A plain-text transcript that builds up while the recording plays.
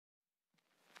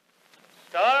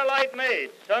Starlight Maid,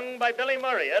 sung by Billy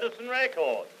Murray, Edison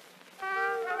Records.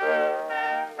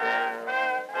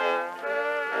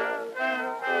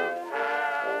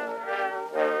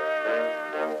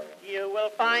 You will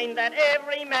find that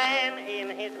every man in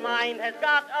his mind has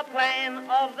got a plan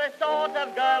of the sort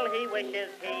of girl he wishes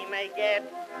he may get.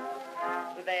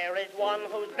 There is one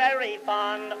who's very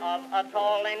fond of a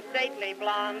tall and stately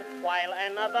blonde, while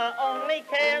another only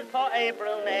cares for a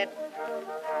brunette.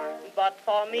 But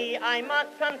for me, I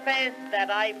must confess that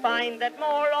I find that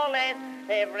more or less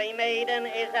every maiden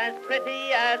is as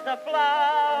pretty as a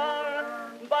flower.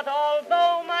 But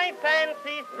although my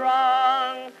fancy's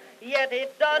strong, yet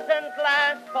it doesn't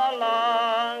last for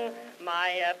long. My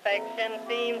affection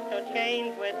seems to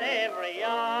change with every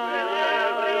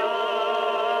hour.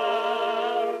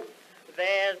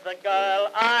 There's the girl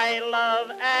I love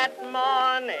at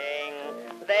morning.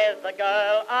 There's the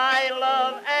girl I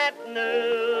love at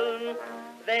noon.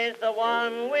 There's the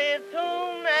one with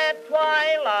whom at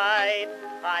twilight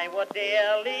I would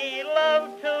dearly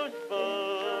love to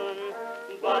spoon.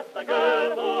 But the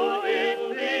girl who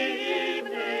in the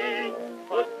evening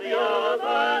puts the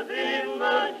others in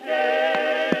the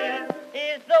shade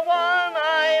is the one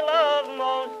I love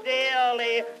most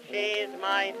dearly. She's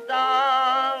my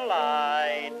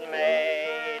Starlight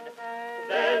Maid.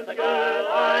 There's the girl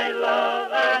I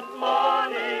love at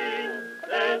morning.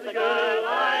 There's the girl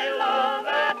I love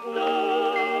at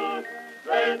noon.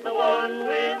 There's the one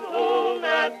with whom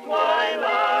at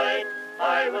twilight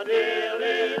I would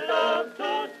dearly love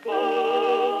to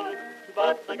spoon.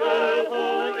 But the girl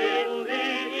who in the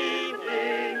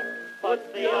evening puts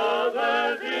the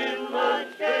others in the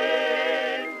shade